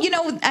 Well, you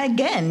know,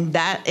 again,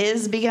 that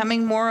is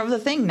becoming more of the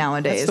thing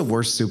nowadays. That's the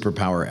worst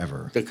superpower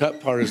ever. The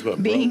cut part is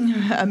what Being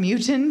a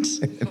mutant.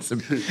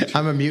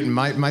 I'm a mutant.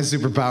 My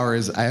superpower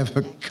is I have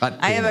a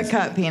cut penis. I have a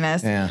cut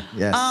penis. Yeah,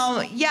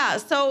 yes. Yeah,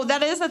 so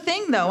that is a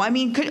thing, though. I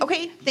mean,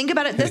 think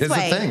about it this It is a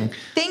way. thing.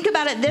 Think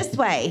about it this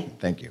way.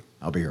 Thank you.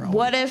 I'll be here all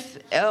What if,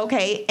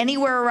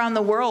 anywhere around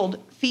the world,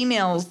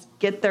 females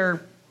get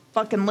their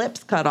fucking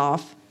lips cut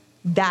off?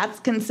 That's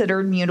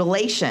considered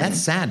mutilation.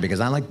 That's sad because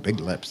I like big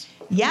lips.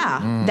 Yeah,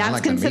 I that's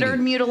like the considered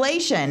meaty.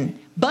 mutilation.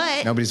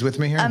 But Nobody's with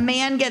me here? a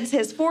man gets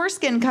his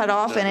foreskin cut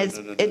off, and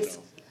it's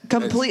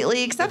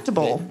completely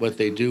acceptable. What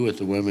they do with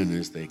the women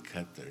is they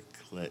cut their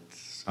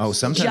clits. Oh,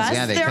 sometimes, Just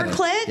yeah, they their cut it.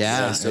 clits?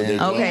 Yeah. So they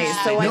Okay,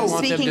 don't- so they I'm don't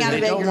want them speaking to- out of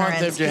they don't want them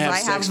ignorance to have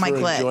because I have sex my for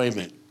clit.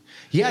 enjoyment.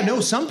 Yeah, no,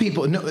 some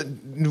people,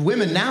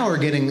 women now are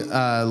getting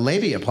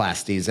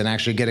labiaplasties and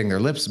actually getting their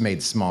lips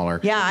made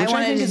smaller. Yeah, I which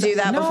wanted think to is- do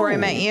that before I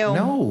met you.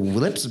 No,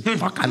 lips,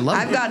 fuck, I love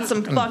I've got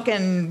some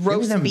fucking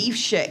roast beef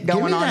shit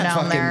going on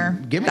down there.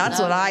 That's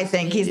what I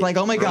think. He's like,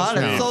 oh my God,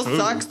 it's so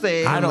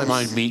sexy. I don't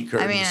mind meat I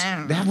curtains.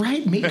 mean, Yeah,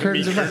 right, meat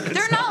curtains are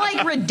they're not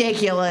like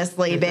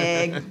ridiculously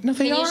big. No,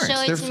 they Can you aren't.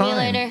 show it They're to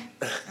fine. me later?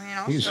 I mean,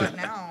 I'll You show should- it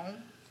now.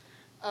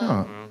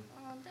 Oh.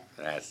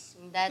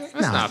 That's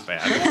not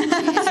bad.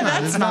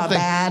 That's not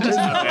bad.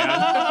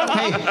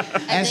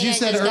 Hey, as you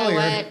said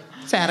earlier,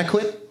 it's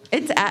adequate.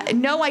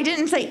 No, I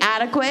didn't say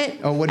adequate.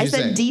 Oh, what did you say?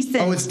 I said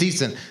decent. Oh, it's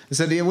decent. I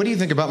said, yeah, what do you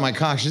think about my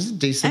cock? Is it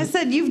decent? I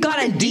said you've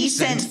got a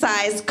decent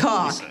sized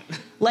cock.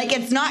 Like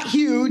it's not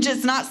huge,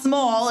 it's not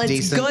small, it's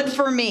Decent. good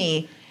for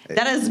me.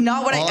 That is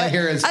not what All I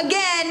hear is-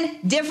 again,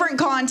 different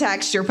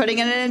context. You're putting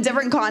it in a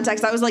different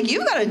context. I was like,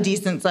 you've got a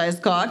decent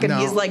sized cock, and No.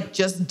 he's like,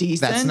 just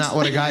decent. That's not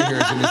what a guy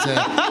hears when he says.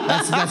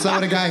 That's not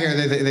what a guy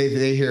hears.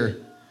 They hear,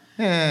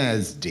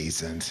 it's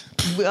decent.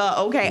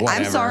 Okay, I'm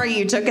Whatever. sorry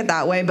you took it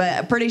that way, but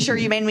I'm pretty sure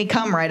you made me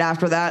come right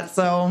after that.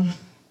 So,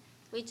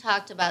 We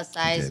talked about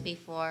size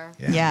before.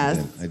 Yeah,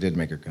 Yes. I did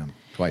make her come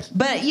twice.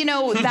 but you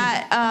know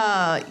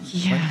that,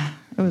 yeah,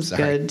 it was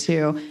Sorry. good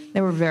too.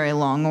 They were very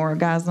long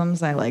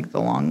orgasms. I like the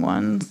long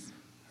ones.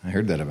 I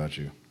heard that about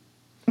you.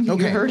 You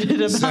heard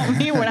it about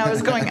me when I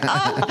was going,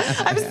 oh,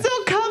 I'm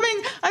still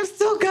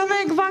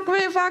coming,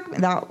 fuck me.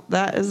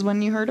 That is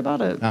when you heard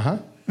about it. I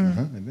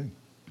did.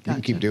 You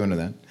can keep doing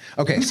that.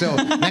 Okay, so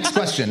next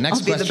question.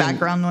 I'll be the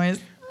background noise.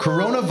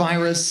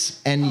 Coronavirus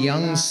and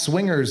Young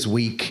Swingers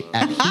Week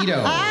at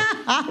Hedo.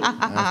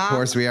 Of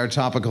course, we are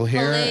topical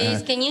here.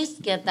 Please, can you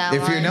skip that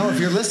If one? if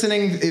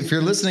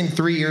you're listening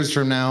 3 years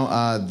from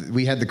now,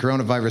 we had the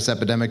coronavirus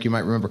epidemic. You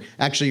might remember.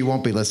 Actually, you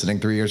won't be listening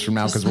 3 years from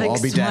now because we'll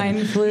all be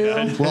dead. Flu.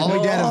 We'll all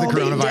be dead of the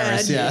We'll all be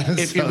coronavirus. dead. Yeah.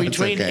 If you're so it's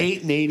between okay.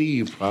 8 and 80,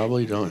 you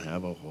probably don't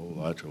have a whole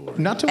lot to worry.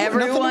 Not to nothing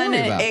to worry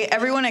about.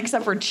 Everyone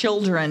except for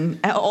children,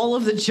 all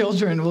of the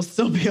children will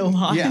still be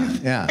alive.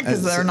 Yeah.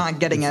 Because they're not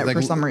getting it like-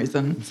 for some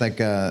reason. It's like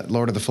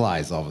Lord of the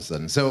Flies all of a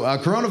sudden. So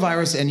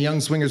coronavirus and Young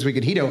Swingers Week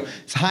at Hedo.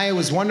 Haya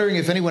was wondering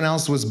if anyone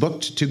else was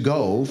booked to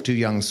go to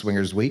Young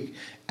Swingers Week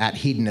at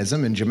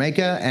Hedonism in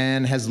Jamaica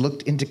and has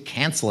looked into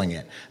canceling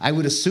it. I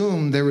would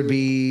assume there would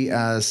be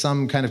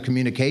some kind of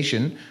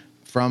communication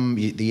from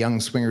the Young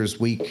Swingers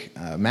Week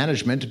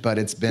management, but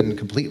it's been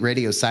complete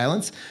radio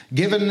silence.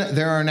 Given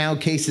there are now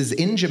cases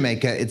in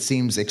Jamaica, it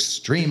seems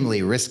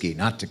extremely risky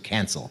not to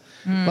cancel.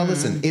 But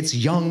listen, it's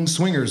Young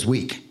Swingers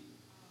Week.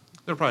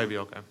 They'll probably be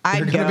okay.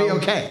 They're going to be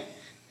okay.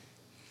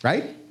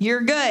 right?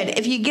 You're good.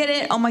 If you get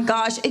it, oh my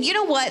gosh. And you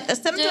know what? The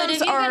symptoms Dude, if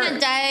you're are... gonna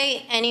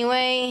die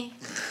anyway,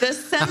 the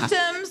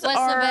symptoms what's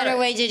are... the better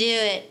way to do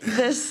it?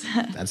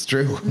 That's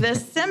true. The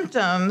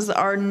symptoms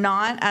are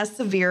not as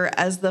severe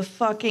as the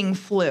fucking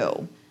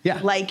flu. Yeah.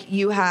 Like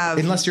you have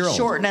Unless you're old.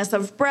 shortness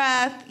of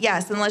breath.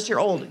 Yes, unless you're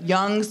old.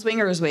 Young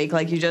swingers week,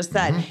 like you just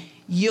said. Mm-hmm.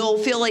 You'll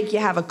feel like you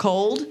have a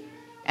cold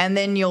and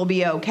then you'll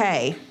be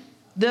okay.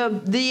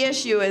 The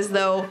issue is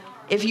though,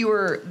 if you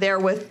were there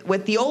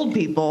with the old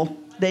people,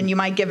 then you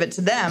might give it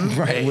to them.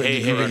 Right.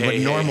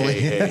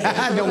 Normally.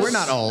 No, we're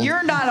not old.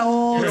 You're not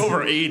old. You're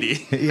over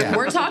 80. Yeah.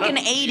 We're talking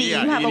 80.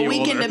 Yeah, You have a 80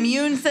 weakened older.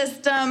 immune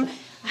system.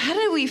 How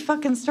did we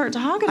fucking start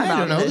talking about I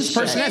don't know. This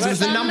person shit? has. It was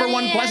the number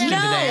one question No,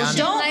 today.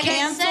 don't Like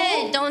cancel.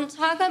 I said, don't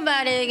talk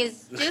about it.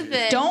 It's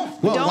stupid. Don't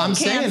I'm cancel.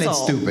 saying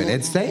it's stupid.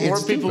 It's More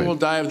stupid. people will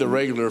die of the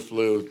regular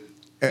flu.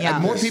 Yeah.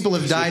 More people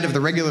have died of the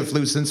regular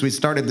flu since we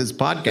started this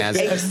podcast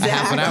a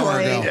half an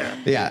hour ago.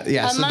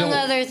 Yeah. So Among don't,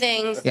 other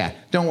things. yeah,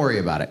 don't worry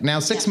about it. Now,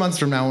 6 months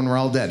from now, when we're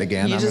all dead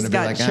again, You I'm just going to be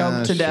got like,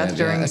 choked to death shit,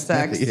 during yeah.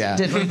 sex. Yeah,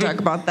 Didn't we talk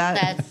about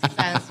that? That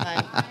sounds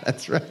fun.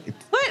 that's right.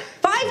 What?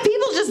 5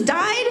 people just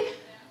died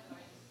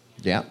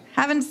Yeah,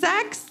 having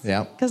sex?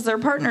 Yeah. Because their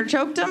partner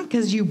choked them?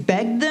 Because you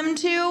begged them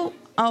to?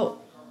 Oh,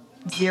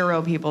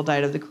 0 people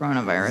died of the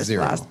coronavirus the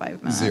last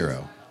 5 minutes.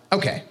 0.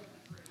 Okay.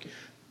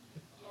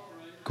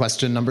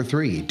 Question number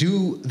 3.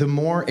 Do the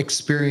more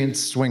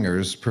experienced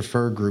swingers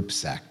prefer group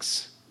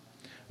sex?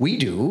 We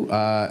do.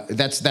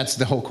 That's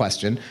the whole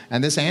question.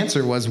 And this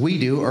answer was we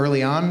do.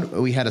 Early on,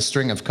 we had a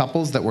string of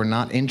couples that were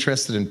not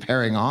interested in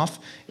pairing off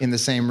in the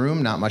same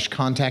room, not much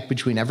contact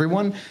between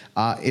everyone.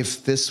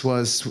 If this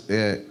was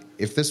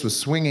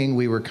swinging,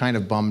 we were kind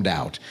of bummed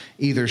out.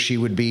 Either she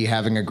would be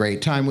having a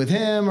great time with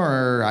him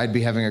or I'd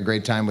be having a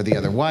great time with the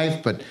other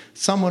wife, but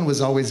someone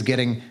was always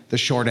getting the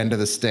short end of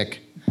the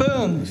stick.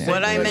 Boom.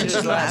 What I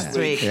mentioned last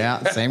week.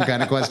 Yeah, same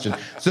kind of question.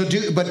 So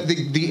but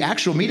the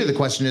actual meat of the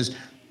question is,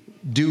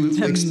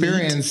 do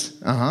experienced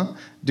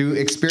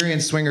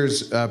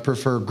swingers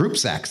prefer group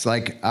sex?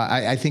 Like,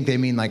 I think they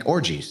mean like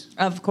orgies.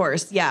 Of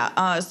course,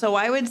 yeah. So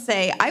I would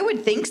say, I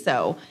would think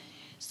so.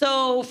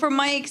 So from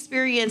my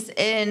experience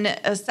in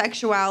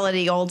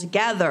sexuality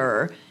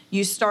altogether,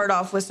 you start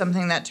off with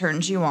something that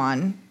turns you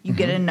on. You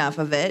get enough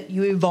of it.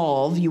 You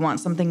evolve. You want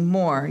something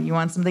more. You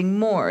want something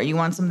more. You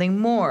want something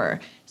more.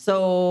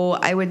 So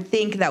I would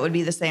think that would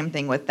be the same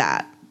thing with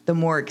that. The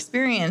more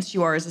experienced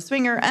you are as a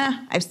swinger,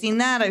 I've seen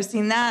that.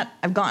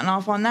 I've gotten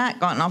off on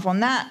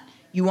that.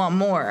 You want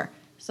more.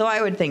 So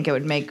I would think it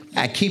would make...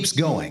 It keeps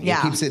going.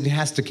 Yeah. It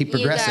has to keep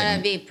progressing. You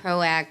gotta be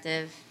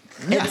proactive.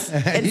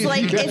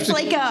 It's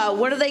like a,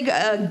 what are they,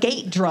 a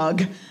gate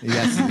drug.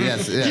 Yes.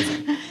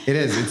 It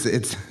is.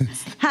 It's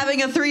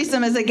Having a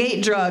threesome is a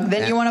gate drug.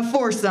 Then you want to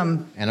force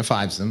them. and a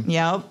fivesome.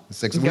 Yep.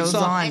 Six. It goes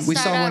on. We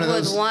saw one of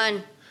those. With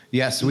one.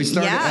 Yes, we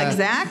started. Yeah,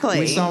 exactly.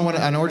 We saw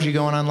an orgy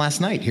going on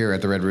last night here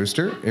at the Red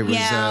Rooster. It was.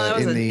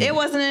 It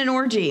wasn't an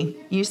orgy.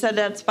 You said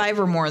that's 5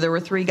 or more. There were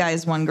 3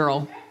 guys, 1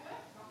 girl.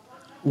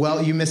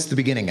 Well, you missed the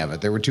beginning of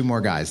it. There were 2 more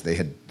guys. They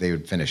had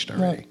finished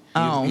already.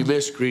 Oh, You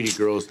missed Greedy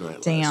Girls Night last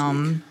week.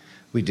 damn.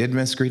 We did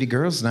miss Greedy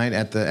Girls Night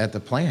at the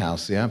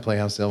Playhouse. Yeah,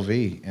 Playhouse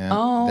LV. Yeah,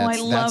 Oh, I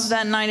that's- love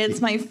that night. It's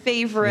my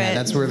favorite. Yeah,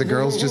 that's where the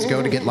girls just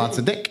go to get lots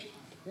of dick.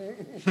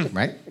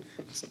 Right?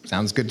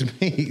 Sounds good to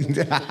me.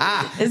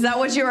 Is that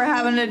what you were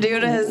having to do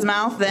to his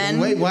mouth then?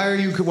 Wait, why are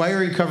you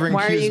covering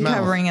Why are Q's you mouth?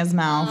 covering his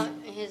mouth?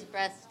 His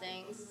breath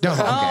stings. No,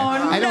 okay.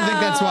 I don't think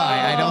that's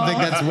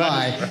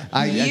why.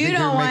 I You think don't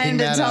you're want making him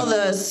to that tell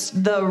up.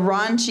 the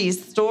raunchy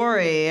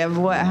story of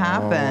what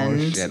happened.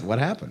 Oh, shit. What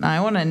happened?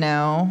 I want to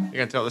know. You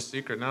can tell the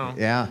secret now.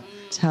 Yeah.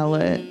 Tell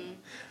it.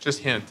 Just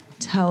hint.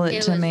 Tell it,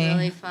 It to was me.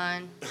 really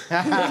fun.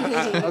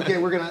 Okay,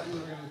 we're gonna.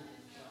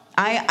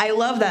 I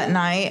love that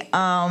night.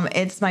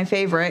 It's my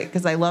favorite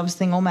because I love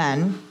single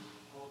men.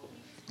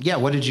 Yeah.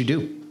 What did you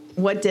do?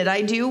 What did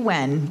I do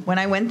when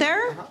I went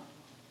there?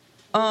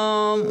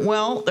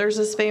 Well, there's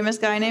this famous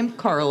guy named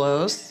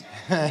Carlos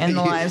in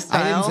the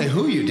lifestyle. I didn't say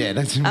who you did.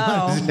 I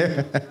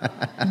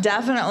said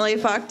Definitely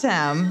fucked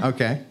him.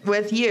 Okay.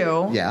 With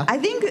you. Yeah. I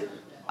think.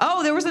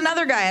 Oh, there was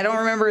another guy. I don't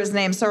remember his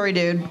name. Sorry,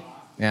 dude.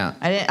 Yeah.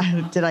 I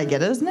didn't. Did I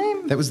get his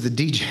name? That was the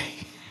DJ.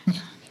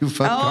 You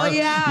fucked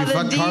yeah, you the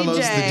fucked Carlos,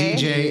 the DJ.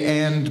 DJ,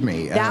 and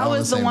me. That all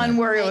was the same one night.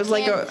 where it was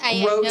like a I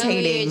know who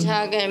rotating. you're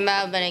talking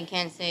about, but I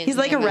can't say. His He's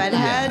like a name.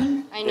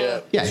 redhead. I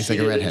know. Yeah, he's like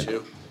a redhead.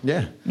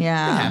 Yeah.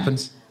 Yeah. It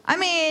happens. I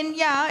mean,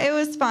 yeah, it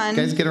was fun.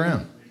 Guys get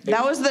around.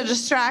 That was the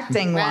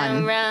distracting Round,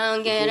 one.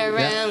 round, get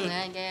around,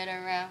 I get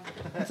around.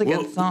 That's a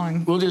good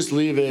song. We'll just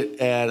leave it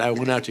at, I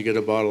went out to get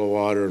a bottle of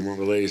water, and one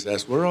of the ladies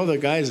asked, where are all the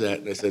guys at?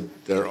 And I said,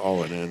 they're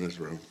all in Anna's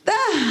room.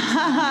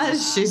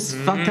 She's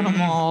fucking them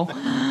all.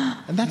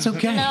 And that's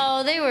okay.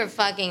 No, they were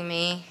fucking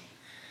me.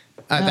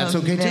 That's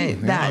okay Okay,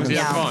 too. that- you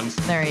have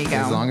fun. There you go.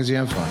 As long as you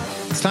have fun.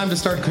 It's time to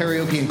start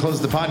karaoke and close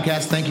the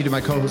podcast. Thank you to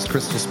my co-host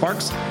Crystal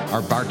Sparks,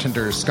 our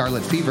bartender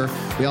Scarlet Fever.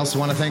 We also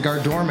want to thank our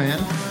doorman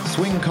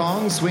Swing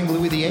Kong, Swing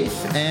Louis VIII,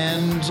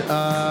 and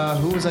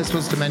who was I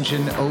supposed to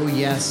mention? Oh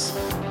yes,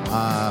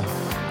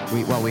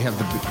 We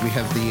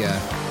have the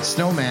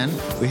snowman,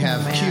 we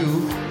have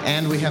Q,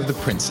 and we have the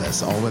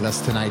princess all with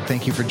us tonight.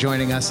 Thank you for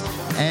joining us,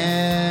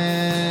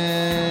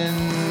 and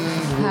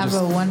have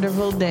a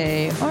wonderful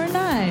day or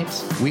night.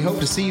 We hope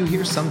to see you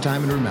here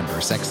sometime. And remember,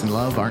 sex and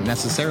love aren't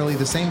necessarily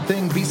the same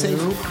thing. Be safe,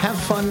 have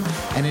fun,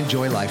 and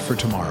enjoy life for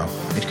tomorrow.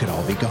 It could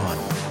all be gone.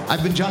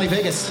 I've been Johnny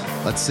Vegas.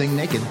 Let's sing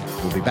naked.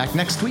 We'll be back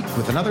next week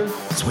with another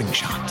Swing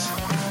Shot.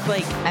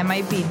 Like, I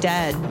might be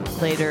dead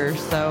later,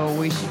 so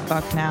we should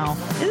fuck now.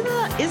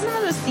 Isn't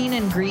that a scene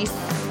in Grease?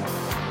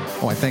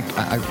 Oh, I think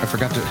I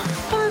forgot to.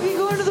 Oh, if you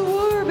go into the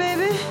war,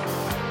 baby,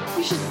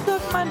 you should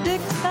suck my dick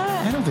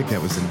tonight. I don't think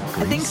that was in Grease.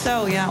 I think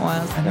so. Yeah, it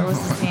was. There was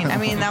a scene. I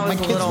mean, that was My a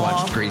kids little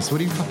watched off. Grease.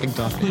 What are you fucking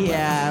talking about?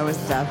 Yeah, it was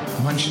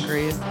definitely Munch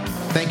Grease.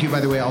 Thank you, by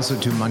the way, also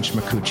to Munch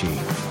Makuchi.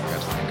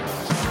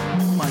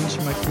 Munch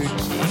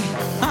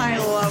Makuchi. I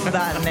love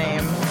that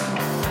name.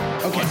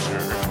 Okay.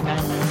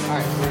 All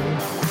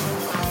right.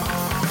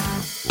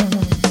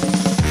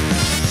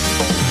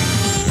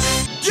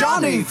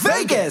 Johnny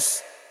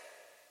Vegas.